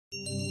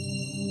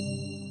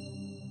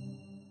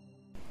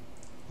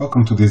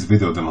Welcome to this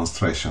video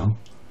demonstration.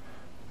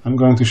 I'm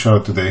going to show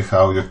today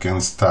how you can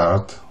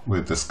start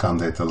with the scan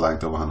data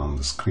like the one on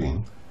the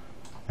screen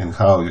and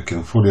how you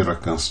can fully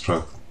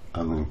reconstruct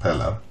an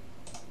impeller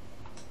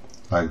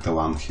like the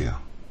one here.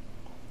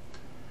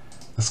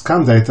 The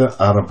scan data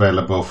are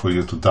available for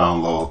you to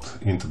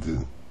download into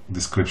the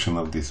description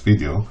of this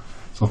video,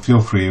 so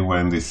feel free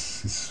when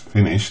this is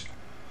finished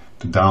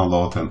to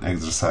download and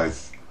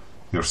exercise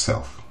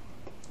yourself.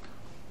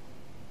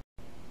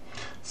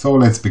 So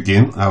let's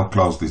begin. I'll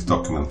close this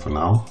document for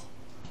now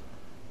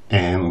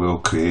and we'll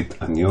create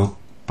a new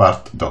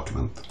part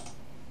document.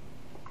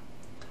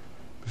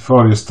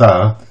 Before you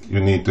start, you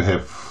need to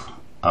have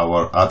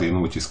our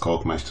add-in, which is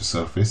called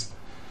Mesh2Surface.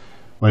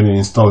 When you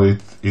install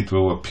it, it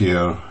will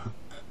appear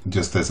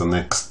just as a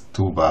next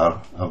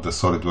toolbar of the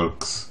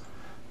Solidworks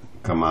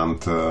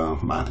command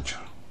manager.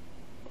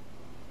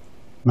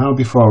 Now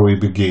before we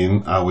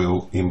begin, I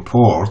will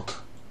import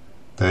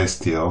the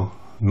STL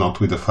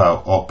not with the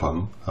file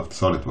open of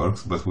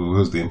Solidworks, but we'll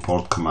use the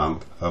import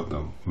command of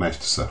the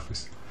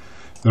Mesh2Surface.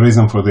 The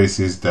reason for this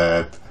is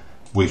that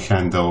we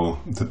handle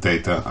the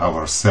data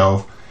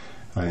ourselves,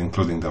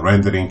 including the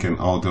rendering and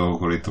all the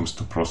algorithms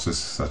to process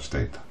such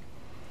data.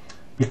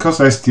 Because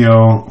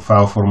STL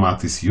file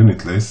format is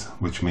unitless,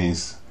 which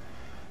means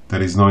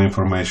there is no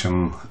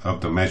information of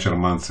the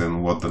measurements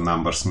and what the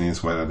numbers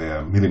means, whether they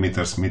are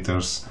millimeters,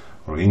 meters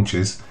or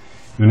inches,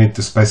 you need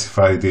to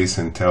specify this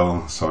and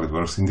tell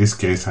Solidworks. In this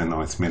case, I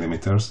know it's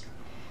millimeters.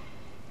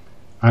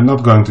 I'm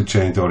not going to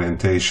change the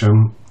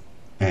orientation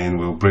and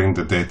we'll bring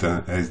the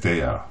data as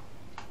they are.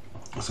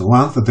 So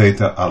once the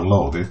data are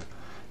loaded,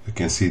 you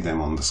can see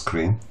them on the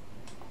screen.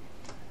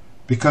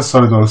 Because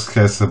Solidworks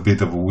has a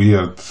bit of a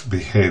weird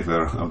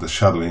behavior of the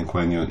shadowing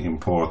when you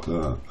import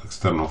an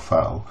external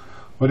file,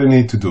 what you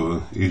need to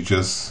do is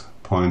just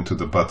point to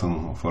the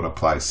button for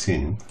Apply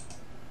Scene,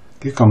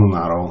 click on an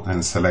arrow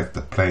and select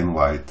the plain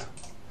white.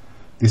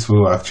 This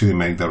will actually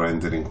make the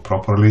rendering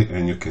properly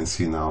and you can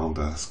see now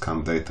the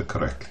scan data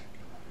correctly.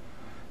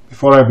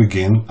 Before I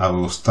begin, I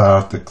will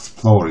start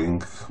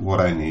exploring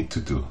what I need to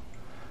do.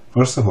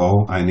 First of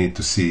all, I need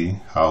to see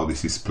how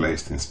this is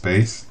placed in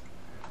space,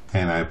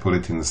 and I put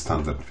it in the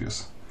standard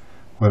views,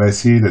 where I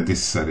see that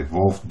this is a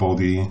revolved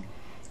body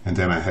and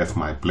then I have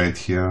my blade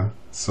here,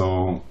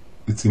 so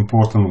it's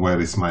important where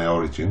is my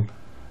origin.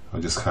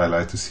 I'll just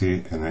highlight to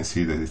see and I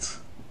see that it's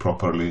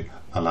properly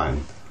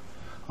aligned.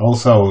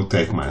 Also, I will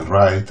take my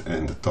right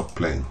and the top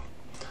plane.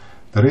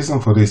 The reason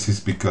for this is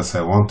because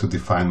I want to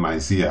define my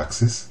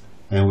z-axis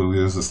and we'll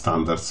use the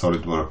standard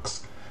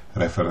Solidworks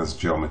reference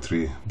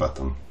geometry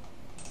button.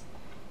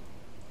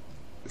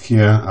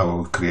 Here I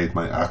will create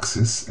my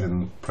axis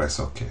and press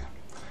OK.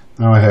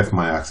 Now I have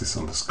my axis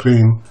on the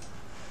screen.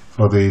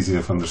 For the ease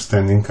of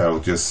understanding, I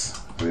will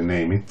just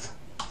rename it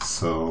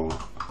so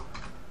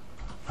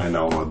I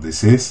know what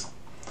this is.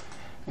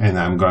 And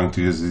I'm going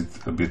to use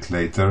it a bit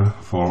later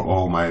for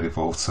all my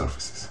revolved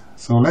surfaces.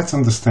 So let's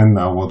understand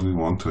now what we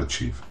want to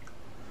achieve.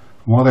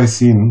 From what I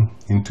see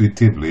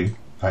intuitively,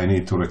 I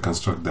need to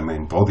reconstruct the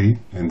main body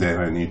and then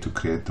I need to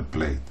create the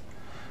blade.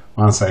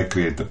 Once I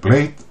create the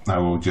blade, I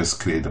will just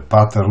create a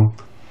pattern.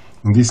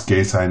 In this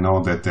case, I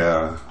know that there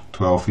are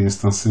 12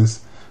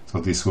 instances,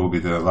 so this will be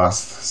the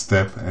last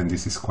step and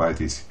this is quite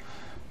easy.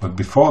 But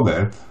before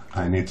that,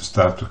 I need to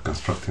start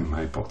reconstructing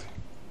my body.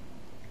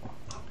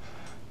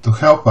 To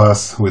help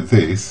us with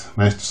this,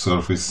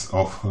 Mesh2Surface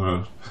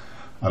offers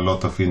a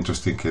lot of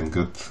interesting and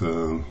good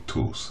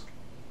tools.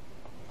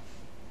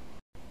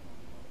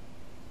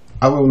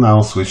 I will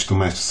now switch to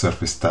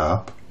Mesh2Surface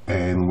tab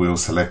and will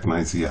select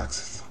my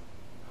z-axis.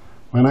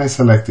 When I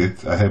select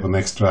it, I have an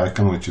extra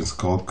icon which is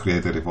called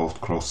Create a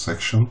Revolved Cross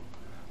Section,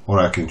 or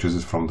I can choose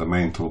it from the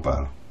main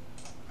toolbar.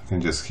 I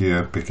can just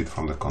here pick it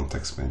from the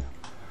context menu.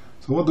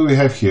 So what do we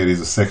have here is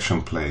a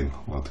section plane,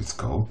 what it's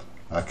called.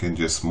 I can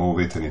just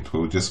move it and it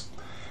will just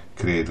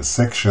create a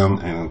section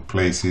and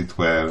place it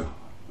where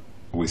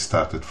we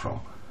started from.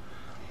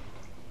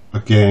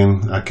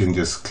 Again, I can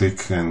just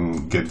click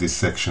and get this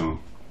section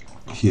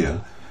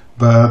here,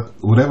 but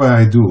whatever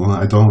I do,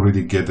 I don't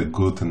really get a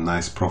good and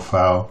nice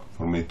profile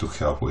for me to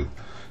help with.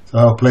 So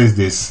I'll place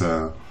this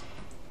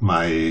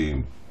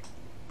my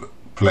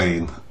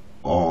plane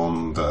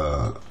on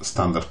the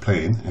standard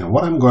plane, and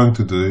what I'm going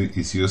to do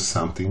is use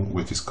something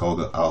which is called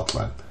the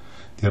outline.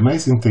 The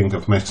amazing thing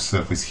of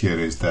Mesh2Surface here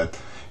is that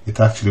it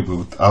actually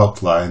will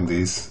outline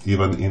this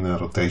even in a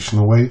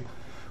rotational way,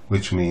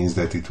 which means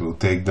that it will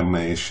take the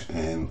mesh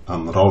and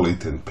unroll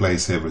it and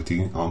place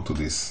everything onto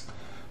this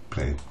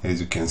plane. As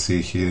you can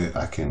see here,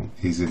 I can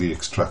easily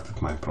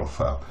extract my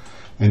profile.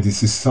 And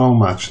this is so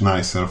much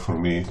nicer for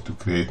me to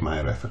create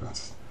my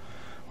reference.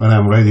 When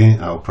I'm ready,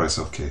 I'll press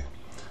OK.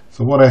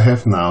 So what I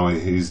have now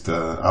is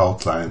the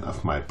outline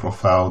of my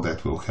profile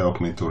that will help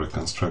me to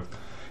reconstruct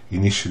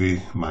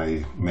initially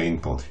my main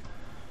body.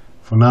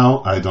 For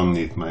now, I don't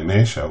need my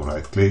mesh. I will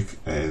right click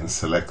and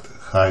select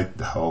Hide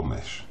the whole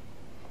mesh.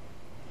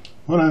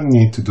 What I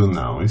need to do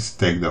now is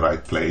take the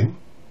right plane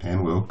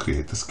and we'll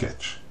create a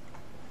sketch.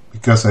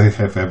 Because I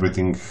have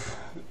everything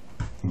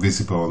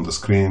visible on the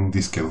screen.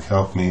 This can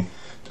help me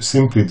to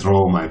simply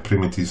draw my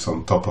primitives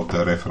on top of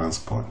the reference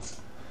points.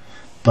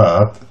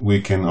 But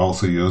we can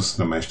also use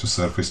the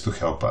Mesh2Surface to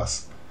help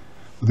us.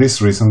 For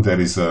this reason, there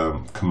is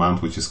a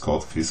command which is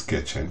called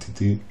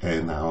FizzSketchEntity,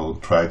 and I'll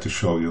try to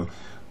show you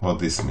what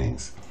this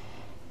means.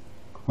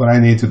 What I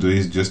need to do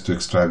is just to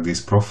extract these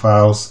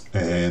profiles,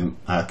 and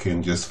I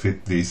can just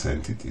fit these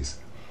entities.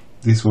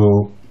 This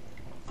will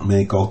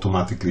make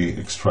automatically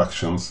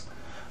extractions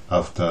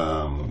of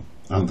the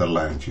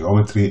underlying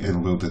geometry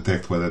and will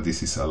detect whether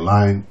this is a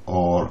line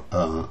or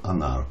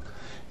an arc.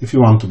 If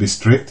you want to be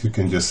strict, you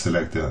can just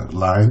select the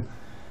line.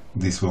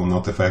 This will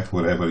not affect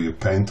whatever you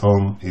paint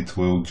on. It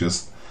will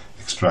just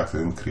extract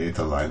and create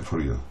a line for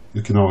you.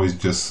 You can always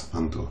just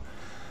undo.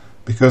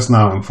 Because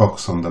now I'm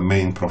focused on the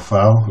main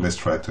profile, let's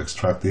try to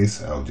extract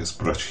this. I'll just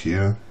brush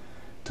here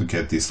to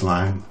get this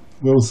line.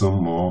 We'll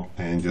zoom more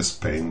and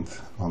just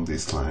paint on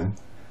this line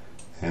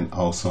and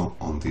also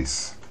on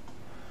this.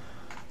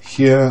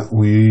 Here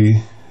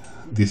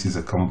this is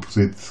a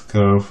composite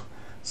curve,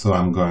 so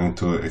I'm going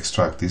to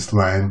extract this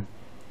line.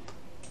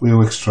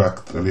 We'll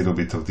extract a little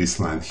bit of this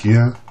line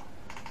here,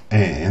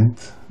 and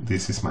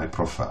this is my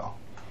profile.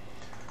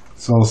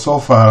 So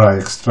far I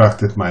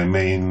extracted my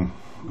main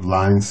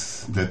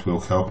lines that will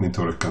help me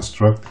to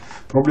reconstruct.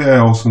 Probably I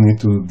also need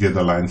to get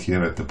a line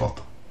here at the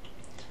bottom.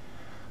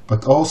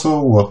 But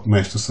also what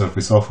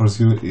Mesh2Surface offers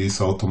you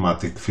is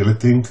automatic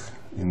filleting.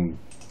 In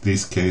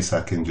this case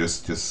I can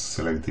just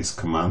select this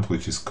command,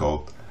 which is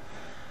called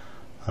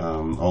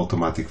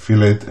automatic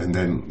fillet, and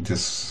then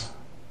just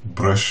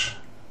brush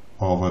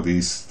over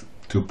these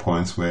 2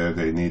 points where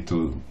they need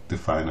to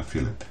define a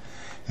fillet.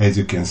 As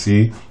you can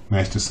see,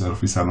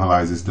 Mesh2Surface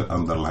analyzes the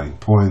underlying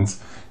points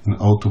and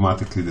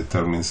automatically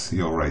determines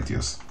your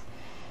radius.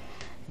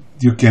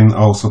 You can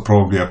also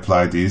probably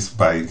apply this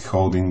by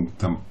holding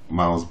the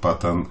mouse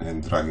button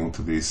and dragging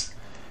to this.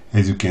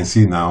 As you can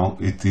see now,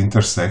 it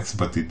intersects,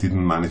 but it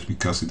didn't manage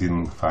because it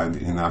didn't find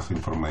enough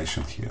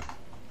information here.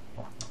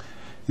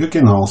 You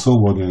can also,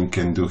 what you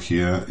can do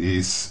here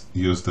is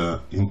use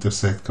the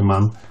intersect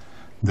command.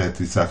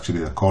 That is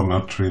actually a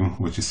corner trim,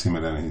 which is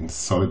similar in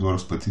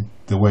Solidworks, but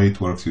the way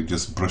it works, you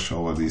just brush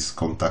over these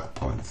contact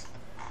points.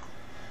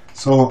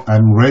 So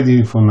I'm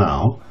ready for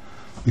now.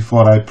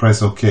 Before I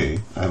press OK,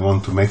 I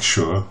want to make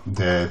sure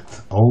that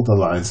all the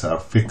lines are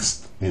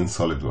fixed in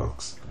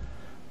Solidworks.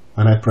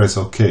 When I press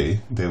OK,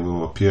 they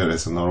will appear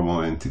as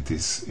normal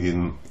entities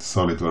in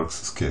Solidworks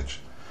sketch.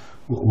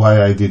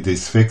 Why I did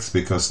this fix?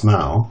 Because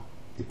now,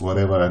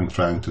 whatever I'm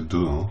trying to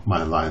do,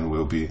 my line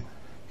will be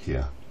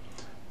here.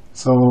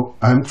 So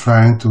I'm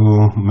trying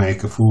to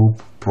make a full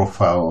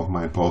profile of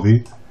my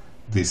body.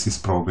 This is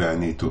probably I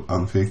need to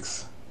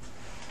unfix.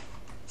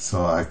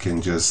 So I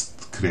can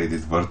just create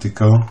it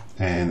vertical,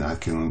 and I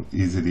can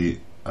easily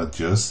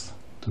adjust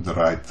to the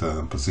right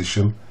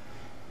position.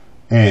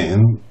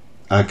 And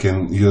I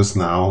can use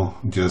now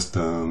just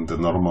the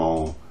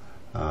normal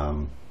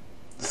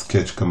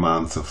sketch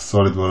commands of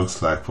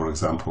Solidworks, like for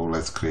example,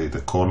 let's create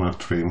a corner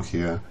trim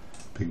here,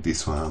 pick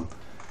this one,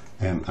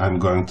 and I'm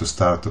going to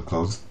start to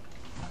close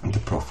the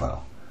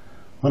profile.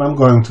 What I'm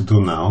going to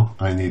do now,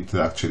 I need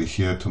to actually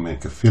here to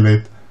make a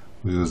fillet.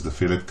 We use the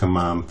fillet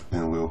command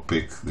and we'll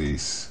pick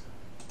these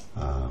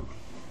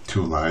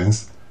 2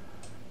 lines,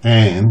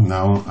 and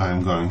now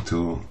I'm going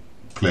to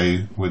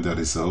play with the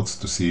results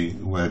to see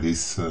where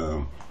this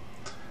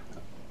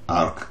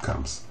arc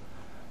comes.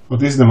 For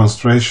this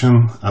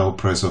demonstration I will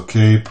press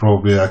OK.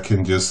 Probably I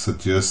can just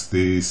adjust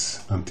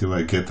this until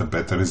I get a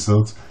better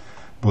result,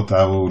 but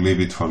I will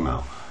leave it for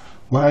now.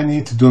 What I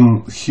need to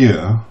do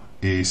here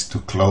is to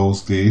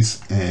close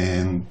this,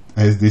 and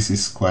as this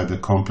is quite a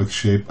complex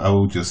shape, I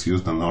will just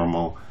use the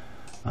normal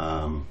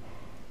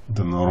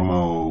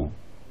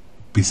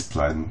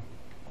B-spline,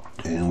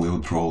 and we'll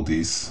draw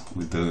this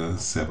with the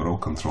several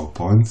control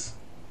points.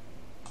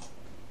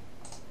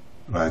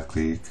 Right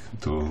click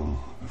to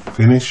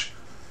finish,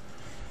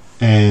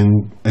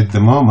 and at the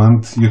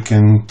moment you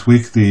can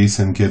tweak this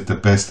and get the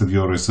best of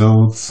your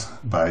results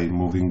by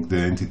moving the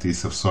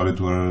entities of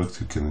Solidworks.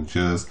 You can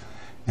adjust.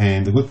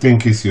 And the good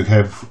thing is you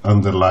have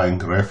underlying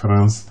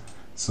reference,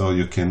 so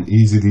you can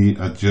easily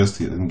adjust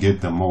it and get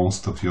the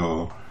most of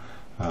your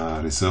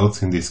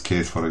results. In this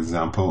case, for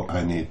example,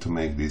 I need to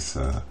make this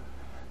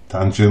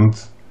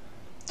tangent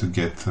to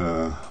get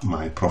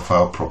my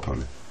profile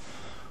properly.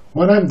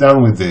 When I'm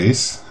done with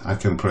this, I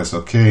can press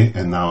OK,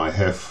 and now I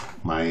have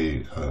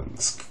my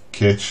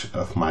sketch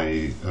of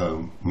my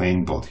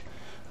main body.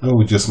 I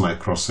will adjust my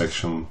cross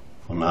section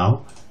for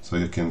now, so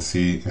you can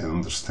see and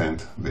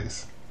understand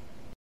this.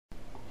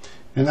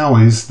 And now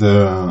is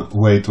the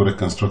way to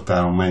reconstruct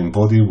our main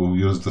body. We'll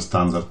use the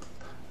standard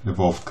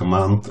revolve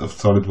command of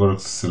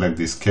Solidworks, select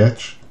this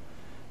sketch,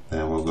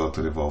 then we'll go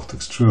to revolve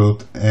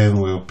extrude,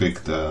 and we'll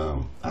pick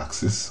the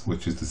axis,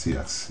 which is the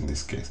z-axis in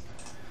this case.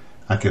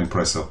 I can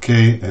press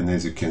OK, and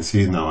as you can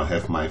see, now I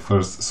have my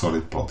first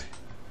solid body.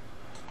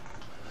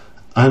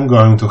 I'm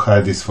going to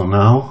hide this for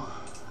now,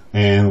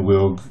 and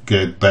we'll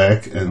get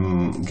back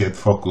and get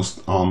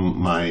focused on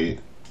my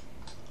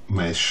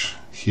mesh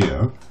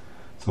here.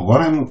 So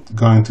what I'm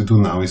going to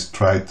do now is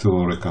try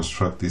to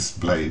reconstruct this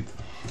blade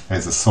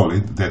as a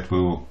solid that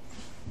will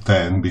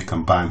then be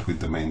combined with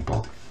the main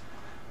body.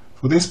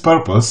 For this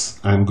purpose,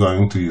 I'm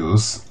going to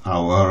use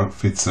our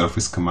fit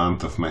surface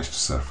command of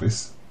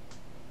Mesh2Surface.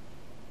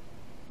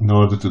 In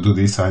order to do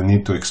this, I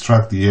need to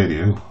extract the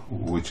area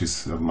which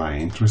is of my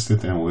interest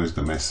and use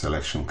the mesh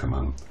selection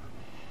command.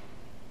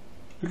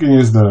 You can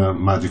use the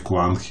magic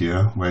wand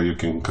here where you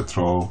can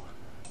control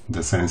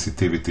the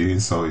sensitivity,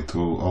 so it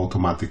will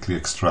automatically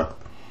extract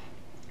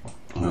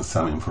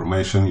some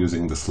information.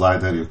 Using the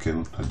slider you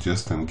can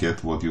adjust and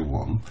get what you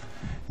want.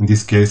 In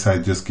this case I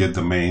just get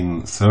the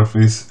main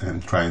surface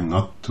and try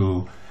not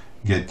to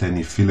get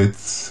any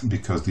fillets,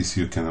 because this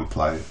you can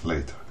apply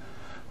later.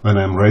 When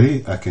I'm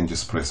ready I can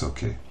just press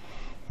OK.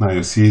 Now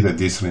you see that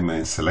this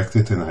remains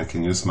selected and I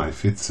can use my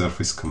fit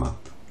surface command.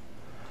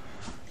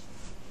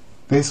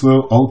 This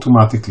will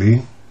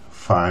automatically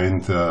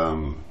find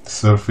the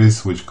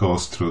surface which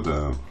goes through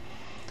the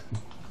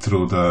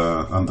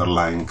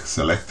underlying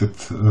selected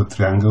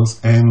triangles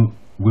and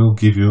will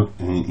give you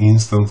an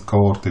instant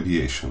cohort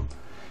deviation.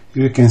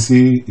 Here you can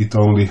see it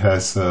only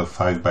has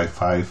 5 by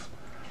 5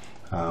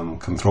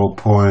 control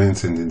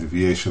points, and the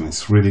deviation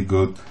is really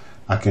good.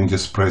 I can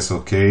just press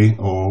OK,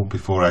 or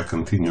before I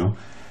continue,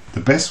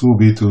 the best will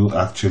be to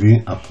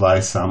actually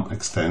apply some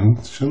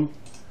extension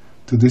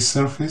to this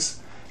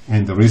surface,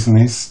 and the reason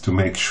is to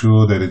make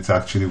sure that it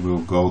actually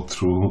will go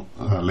through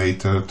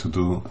later to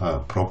do a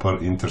proper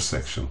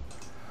intersection.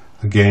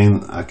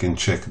 Again, I can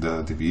check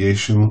the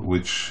deviation,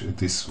 which at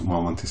this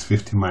moment is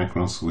 50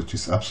 microns, which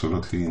is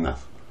absolutely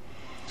enough.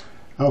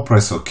 I'll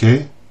press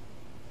OK,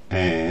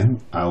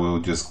 and I will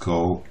just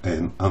go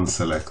and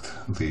unselect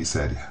this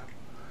area.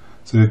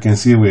 So you can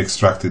see we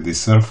extracted this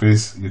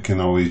surface. You can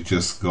always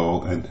just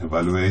go and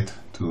evaluate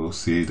to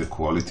see the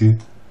quality.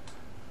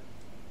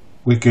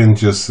 We can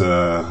just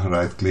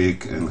right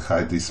click and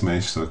hide this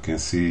mesh so you can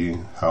see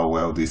how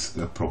well this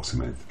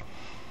approximates.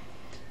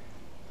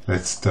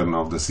 Let's turn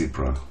off the zip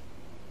run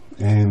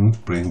and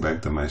bring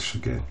back the mesh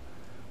again.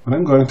 What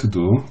I'm going to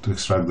do to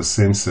extract the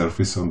same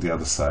surface on the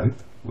other side,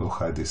 we'll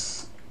hide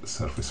this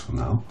surface for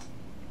now,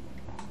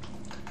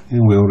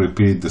 and we'll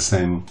repeat the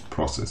same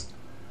process.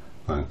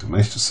 Going to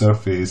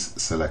Mesh2Surface,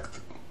 select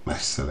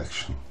mesh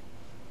selection.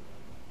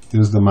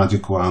 Use the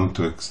magic wand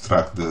to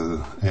extract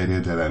the area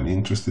that I'm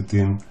interested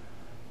in.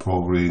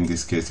 Probably in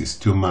this case is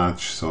too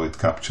much, so it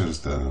captures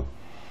the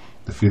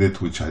fillet,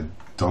 which I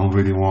don't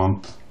really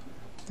want.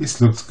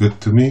 This looks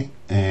good to me,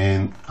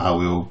 and I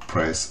will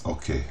press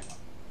OK.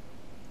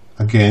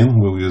 Again,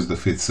 we'll use the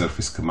fit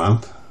surface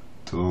command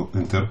to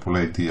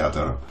interpolate the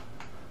other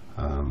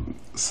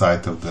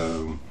side of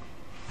the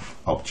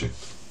object.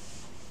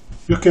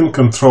 You can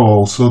control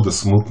also the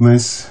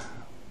smoothness.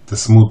 The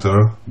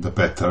smoother the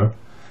better,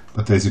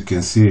 but as you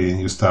can see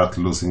you start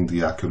losing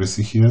the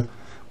accuracy here,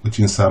 which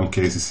in some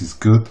cases is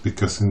good,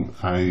 because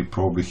I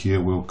probably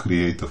here will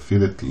create a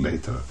fillet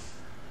later.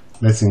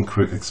 Let's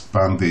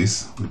expand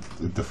this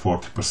with the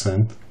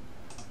 40%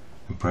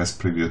 and press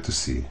preview to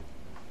see.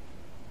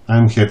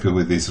 I'm happy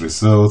with these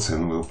results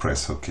and we'll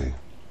press OK.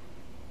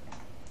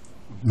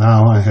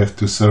 Now I have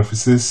two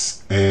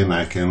surfaces and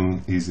I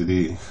can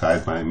easily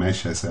hide my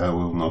mesh, as I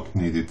will not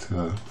need it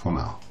for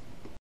now.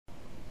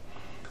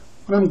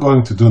 What I'm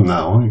going to do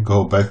now, I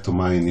go back to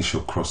my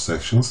initial cross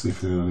sections,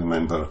 if you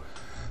remember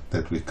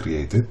that we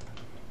created,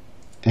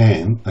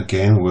 and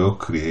again we'll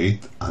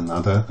create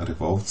another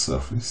revolved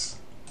surface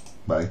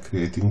by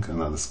creating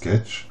another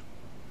sketch.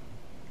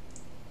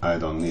 I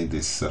don't need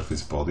this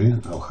surface body,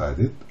 I'll hide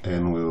it,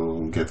 and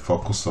we'll get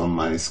focus on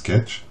my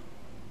sketch.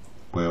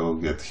 We'll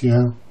get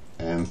here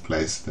and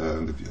place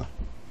the view.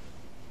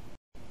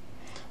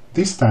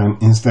 This time,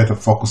 instead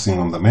of focusing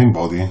on the main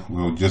body,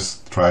 we'll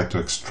just try to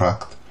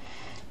extract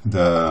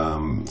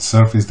the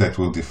surface that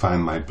will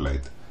define my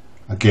blade.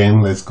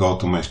 Again, let's go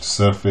to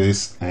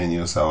Mesh2Surface and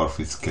use our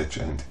fit sketch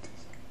entities.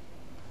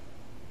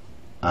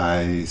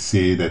 I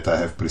see that I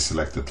have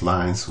pre-selected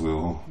lines.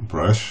 We'll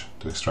brush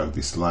to extract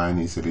this line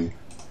easily.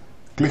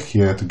 Click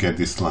here to get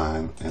this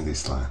line and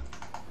this line.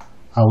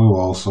 I will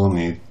also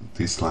need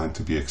this line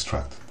to be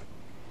extracted.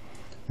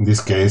 In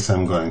this case,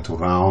 I'm going to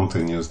round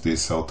and use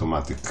this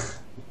automatic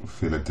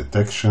fillet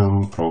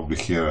detection, probably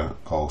here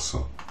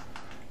also.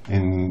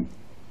 And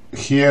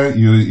here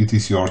it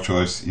is your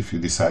choice if you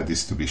decide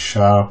this to be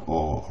sharp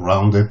or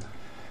rounded.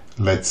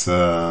 Let's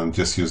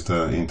just use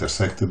the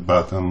intersected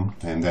button,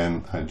 and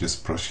then I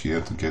just brush here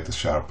to get a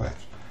sharp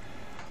edge.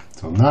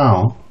 So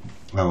now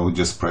I will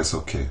just press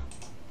OK.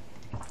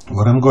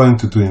 What I'm going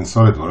to do in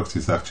Solidworks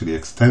is actually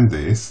extend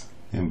this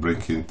and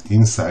bring it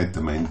inside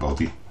the main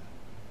body.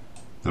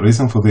 The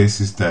reason for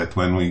this is that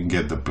when we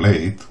get the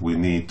blade, we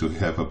need to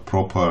have a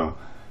proper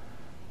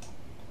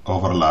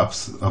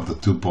overlaps of the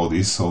two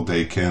bodies so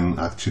they can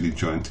actually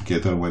join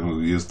together when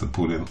we use the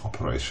Boolean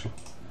operation.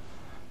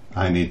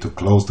 I need to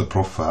close the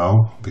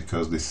profile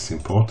because this is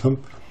important.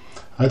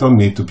 I don't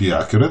need to be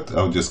accurate.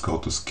 I'll just go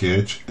to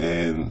sketch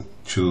and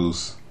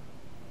choose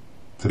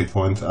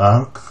 3-point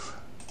arc.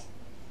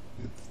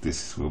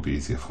 this will be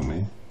easier for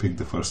me. Pick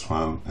the first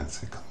one and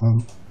second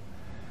one,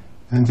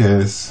 and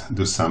just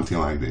do something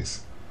like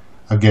this.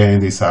 Again,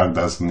 this arc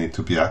doesn't need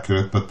to be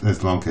accurate, but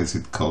as long as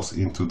it goes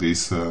into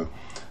this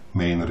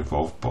main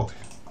revolved body.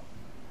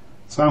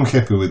 So I'm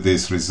happy with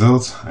these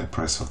results. I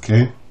press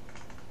OK.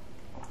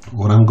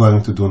 What I'm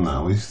going to do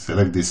now is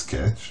select this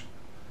sketch,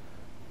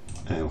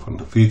 and from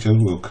the feature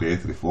we'll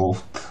create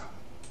revolved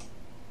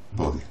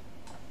body.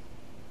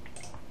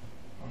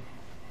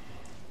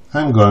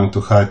 I'm going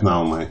to hide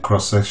now my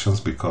cross sections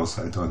because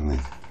I don't need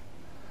it.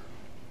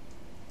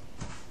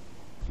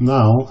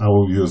 Now I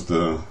will use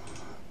the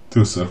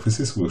two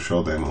surfaces, we'll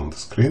show them on the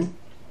screen.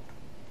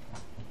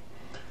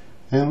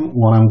 And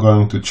what I'm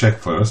going to check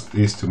first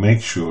is to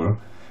make sure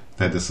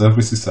that the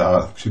surfaces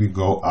actually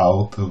go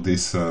out of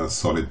this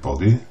solid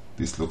body.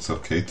 This looks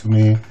okay to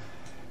me,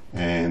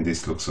 and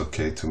this looks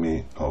okay to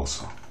me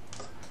also.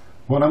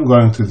 What I'm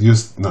going to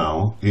use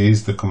now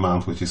is the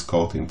command which is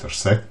called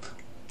intersect,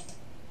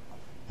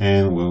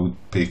 and we'll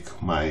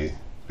pick my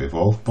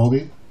revolved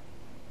body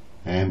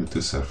and the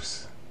two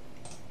surfaces.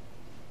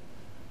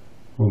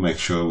 We'll make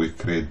sure we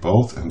create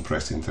both and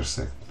press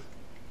intersect.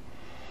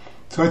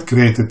 So it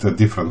created the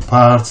different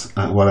parts,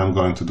 and what I'm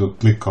going to do,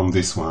 click on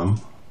this one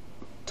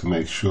to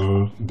make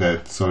sure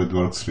that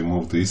Solidworks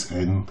remove this,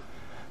 and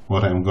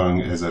what I'm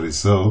going as a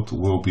result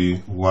will be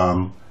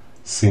one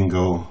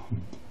single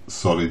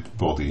solid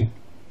body,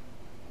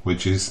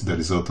 which is the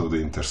result of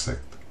the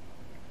intersect.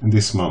 In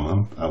this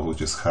moment I will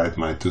just hide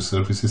my two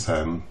surfaces,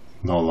 I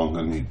no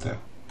longer need them.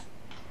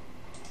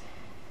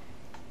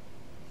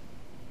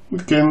 We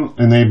can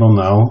enable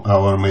now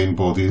our main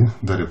body,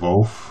 the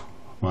revolve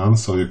one,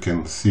 so you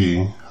can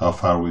see how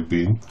far we've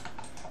been.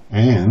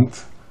 And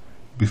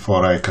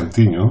before I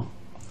continue,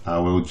 I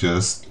will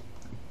just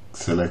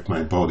select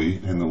my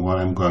body, and what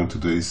I'm going to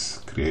do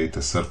is create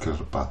a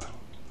circular pattern.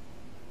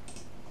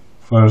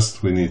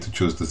 First we need to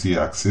choose the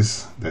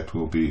z-axis that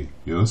will be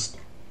used,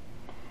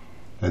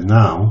 and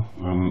now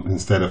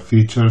instead of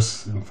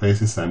features and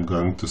faces I'm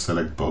going to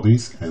select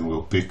bodies, and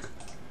will pick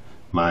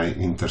my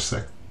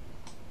intersect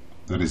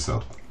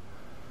result.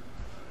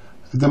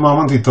 At the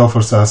moment it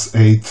offers us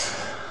 8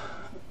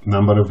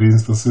 number of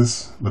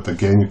instances, but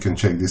again you can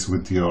check this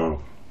with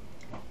your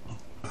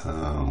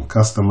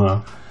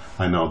customer.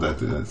 I know that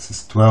this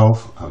is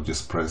 12, I'll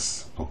just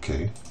press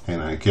OK,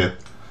 and I get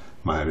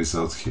my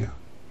results here.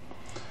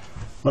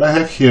 What I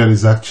have here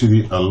is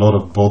actually a lot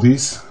of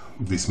bodies.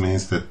 This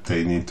means that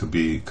they need to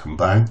be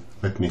combined.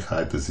 Let me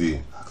hide the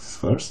z-axis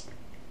first.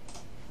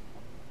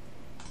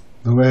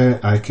 The way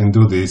I can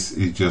do this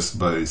is just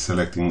by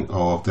selecting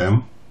all of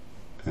them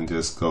and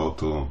just go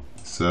to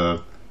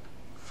Insert,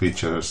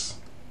 Features,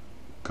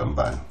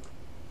 Combine.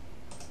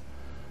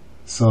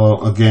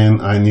 So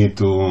again I need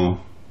to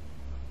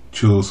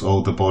choose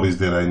all the bodies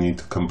that I need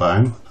to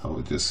combine. I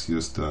will just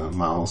use the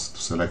mouse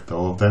to select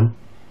all of them.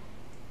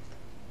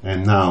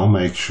 And now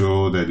make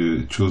sure that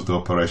you choose the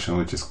operation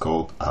which is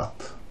called Add.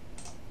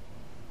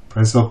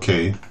 Press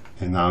OK,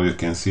 and now you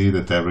can see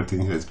that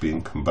everything has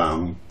been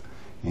combined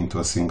into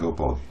a single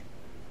body.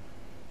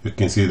 You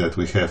can see that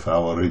we have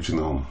our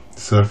original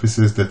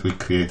surfaces that we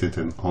created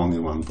and only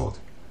one body.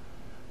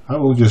 I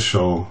will just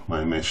show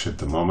my mesh at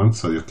the moment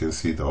so you can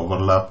see the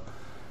overlap.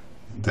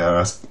 There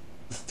are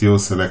still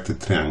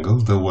selected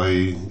triangles. The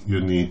way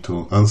you need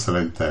to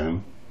unselect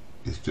them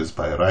is just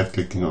by right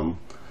clicking on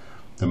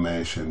the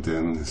mesh and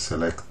then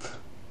select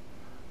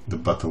the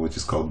button which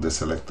is called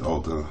deselect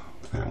all the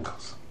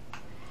triangles.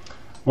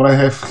 What I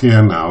have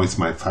here now is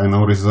my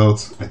final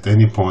results. At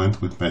any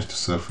point with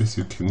Mesh2Surface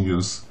you can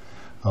use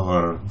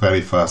our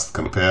very fast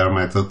compare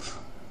method,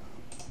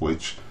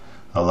 which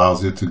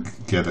allows you to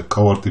get a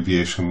cohort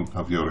deviation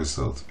of your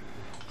results.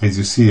 As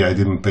you see, I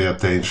didn't pay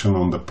attention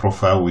on the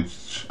profile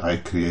which I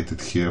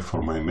created here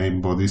for my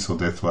main body, so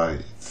that's why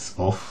it's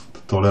off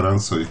the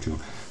tolerance, so you can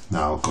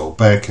now go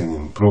back and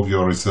improve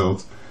your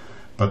results.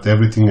 But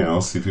everything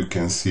else, if you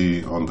can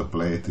see on the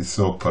blade, is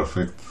so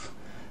perfect,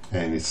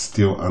 and it's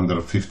still under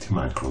 50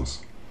 microns.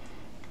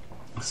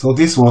 So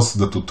this was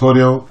the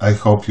tutorial. I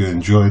hope you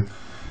enjoyed.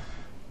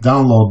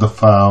 Download the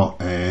file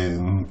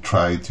and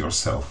try it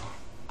yourself.